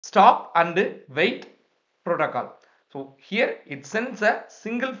stop and wait protocol. So here it sends a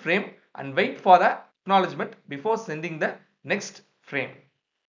single frame and wait for the acknowledgement before sending the next frame.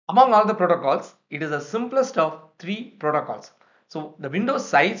 Among all the protocols, it is the simplest of three protocols. So the window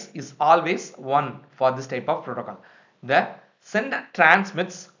size is always 1 for this type of protocol. The sender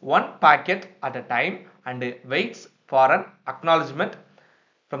transmits one packet at a time and waits for an acknowledgement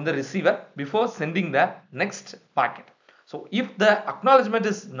from the receiver before sending the next packet. So if the acknowledgement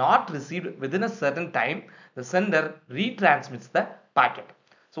is not received within a certain time, the sender retransmits the packet.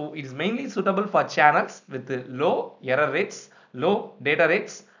 So it is mainly suitable for channels with low error rates, low data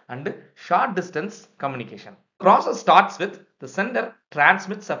rates and short distance communication. Process starts with the sender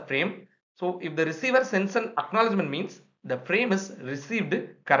transmits a frame. So if the receiver sends an acknowledgement, means the frame is received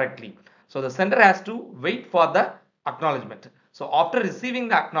correctly. So the sender has to wait for the acknowledgement. So after receiving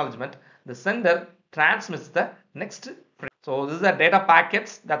the acknowledgement, the sender transmits the next frame. So this is the data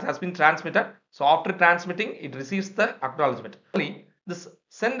packets that has been transmitted. So after transmitting, it receives the acknowledgement. This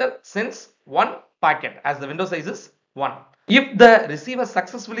sender sends one packet as the window size is 1. If the receiver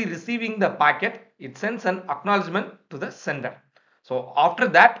successfully receiving the packet, it sends an acknowledgement to the sender. So after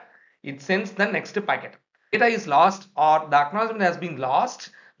that, it sends the next packet. Data is lost or the acknowledgement has been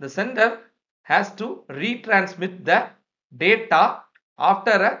lost, the sender has to retransmit the data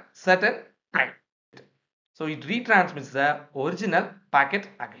after a certain time. So it retransmits the original packet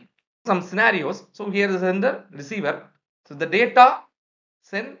again. Some scenarios. So here is the sender, receiver. So the data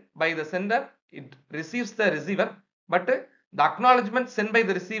sent by the sender, it receives the receiver, but the acknowledgement sent by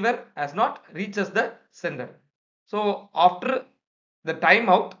the receiver has not reaches the sender. So after the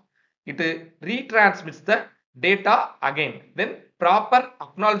timeout, it retransmits the data again. Then proper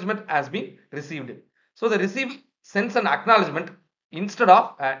acknowledgement has been received. So the receiver sends an acknowledgement instead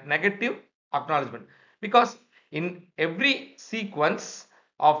of a negative acknowledgement, because in every sequence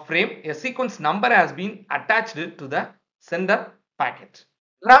of frame, a sequence number has been attached to the sender packet.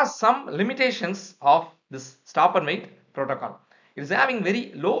 There are some limitations of this stop and wait protocol. It is having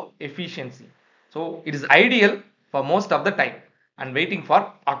very low efficiency. So it is ideal for most of the time and waiting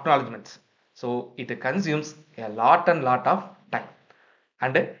for acknowledgements. So it consumes a lot of time.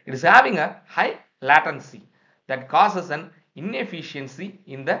 And it is having a high latency that causes an inefficiency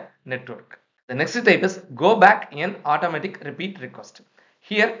in the network. The next type is gobackn automatic repeat request.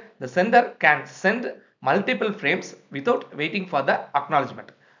 Here the sender can send multiple frames without waiting for the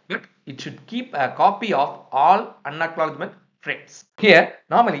acknowledgement, but it should keep a copy of all unacknowledgement frames. Here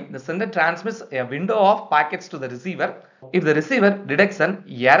normally the sender transmits a window of packets to the receiver. If the receiver detects an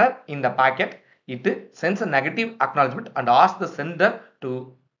error in the packet, it sends a negative acknowledgement and asks the sender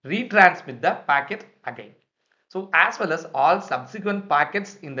to retransmit the packet again. So as well as all subsequent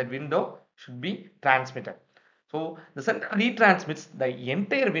packets in that window should be transmitted. So the sender retransmits the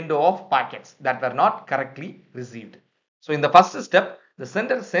entire window of packets that were not correctly received. So in the first step, the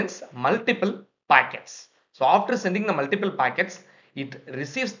sender sends multiple packets. So after sending the multiple packets, it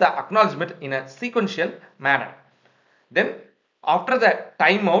receives the acknowledgement in a sequential manner. Then after the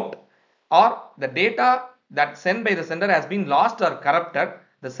timeout or the data that sent by the sender has been lost or corrupted,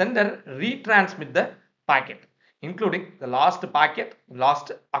 the sender retransmit the packet, including the lost packet,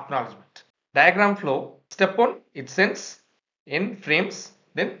 lost acknowledgement. Diagram flow. Step 1, it sends n frames,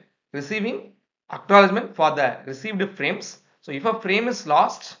 then receiving acknowledgement for the received frames. So if a frame is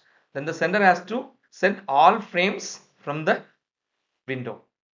lost, then the sender has to send all frames from the window.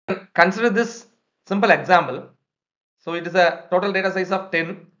 Consider this simple example. So it is a total data size of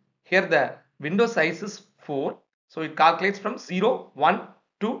 10. Here the window size is 4. So it calculates from 0, 1,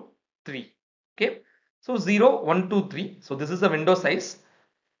 2, 3. Okay. So 0, 1, 2, 3. So this is the window size.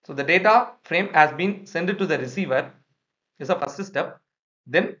 So the data frame has been sent to the receiver. This is the first step.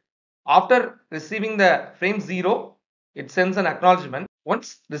 Then after receiving the frame 0, it sends an acknowledgement.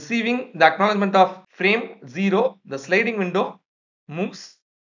 Once receiving the acknowledgement of frame 0, the sliding window moves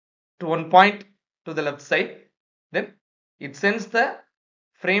to one point to the left side. Then it sends the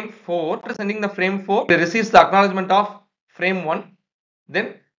frame 4. After sending the frame 4, it receives the acknowledgement of frame 1.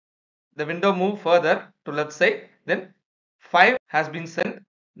 Then the window moves further to left side. Then 5 has been sent.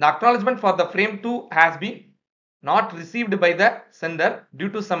 The acknowledgement for the frame 2 has been not received by the sender due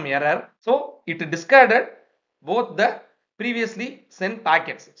to some error. So it discarded both the previously sent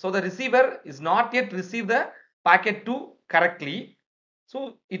packets. So the receiver is not yet received the packet 2 correctly.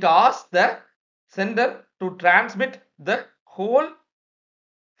 So it asks the sender to transmit the whole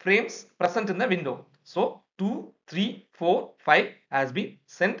frames present in the window. So 2, 3, 4, 5 has been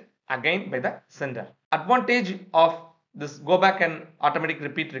sent again by the sender. Advantage of this go back and automatic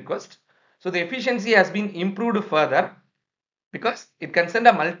repeat request. So the efficiency has been improved further. because it can send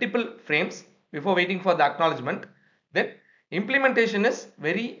a multiple frames before waiting for the acknowledgement. Then implementation is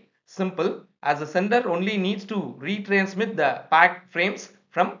very simple, as the sender only needs to retransmit the packed frames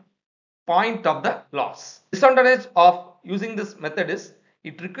from point of the loss. Disadvantage of using this method is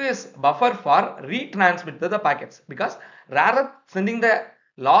it requires buffer for retransmit the packets, because rather than sending the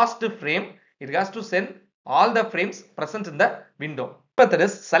lost frame, it has to send all the frames present in the window. Method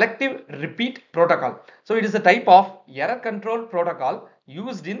is selective repeat protocol. So it is a type of error control protocol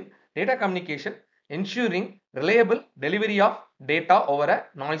used in data communication, ensuring reliable delivery of data over a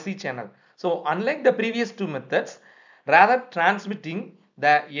noisy channel. So unlike the previous two methods, rather transmitting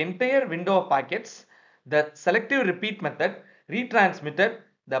the entire window of packets, the selective repeat method retransmitted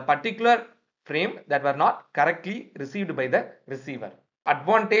the particular frame that were not correctly received by the receiver.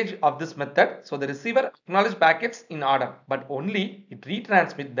 Advantage of this method, so the receiver acknowledge packets in order, but only it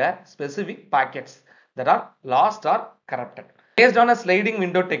retransmit the specific packets that are lost or corrupted. Based on a sliding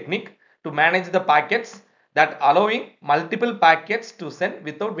window technique to manage the packets, that allowing multiple packets to send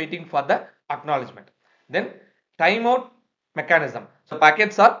without waiting for the acknowledgement. Then timeout mechanism. So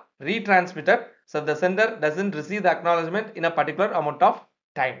packets are retransmitted, so the sender doesn't receive the acknowledgement in a particular amount of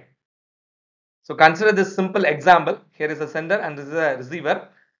time. So consider this simple example. Here is a sender and this is a receiver.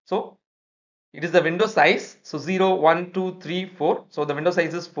 So it is the window size. So 0, 1, 2, 3, 4. So the window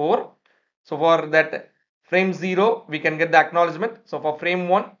size is 4. So for that frame 0, we can get the acknowledgement. So for frame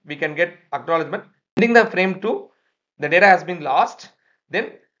 1, we can get acknowledgement. Ending the frame 2, the data has been lost.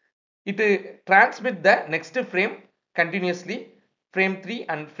 Then it transmit the next frame continuously, frame 3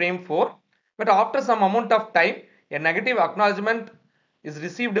 and frame 4. But after some amount of time, a negative acknowledgement is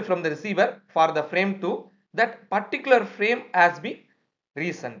received from the receiver for the frame 2, that particular frame has been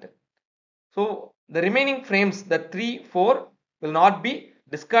resent. So the remaining frames, the 3, 4 will not be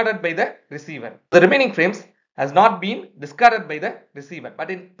discarded by the receiver. The remaining frames has not been discarded by the receiver, but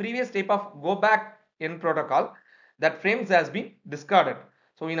in previous type of gobackn protocol, that frames has been discarded.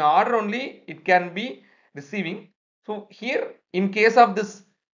 So in order only it can be receiving. So here in case of this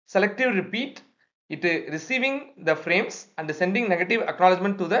selective repeat, it is receiving the frames and sending negative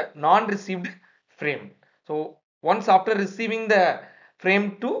acknowledgement to the non-received frame. So once after receiving the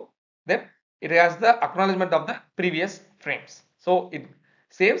frame 2, then it has the acknowledgement of the previous frames. So it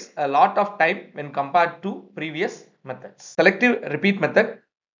saves a lot of time when compared to previous methods. Selective repeat method.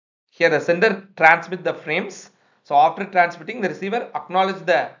 Here the sender transmits the frames. So after transmitting, the receiver acknowledges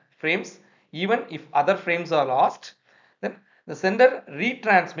the frames even if other frames are lost. Then the sender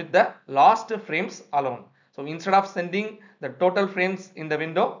retransmit the lost frames alone. So instead of sending the total frames in the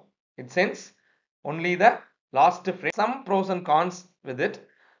window, it sends only the lost frame. Some pros and cons with it.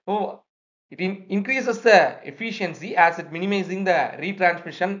 So it increases the efficiency as it minimizing the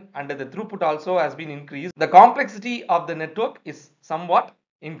retransmission, and the throughput also has been increased. The complexity of the network is somewhat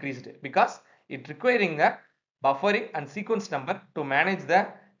increased because it requiring a buffering and sequence number to manage the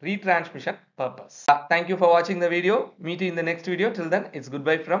retransmission purpose. Thank you for watching the video. Meet you in the next video. Till then, it's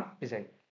goodbye from Vijay.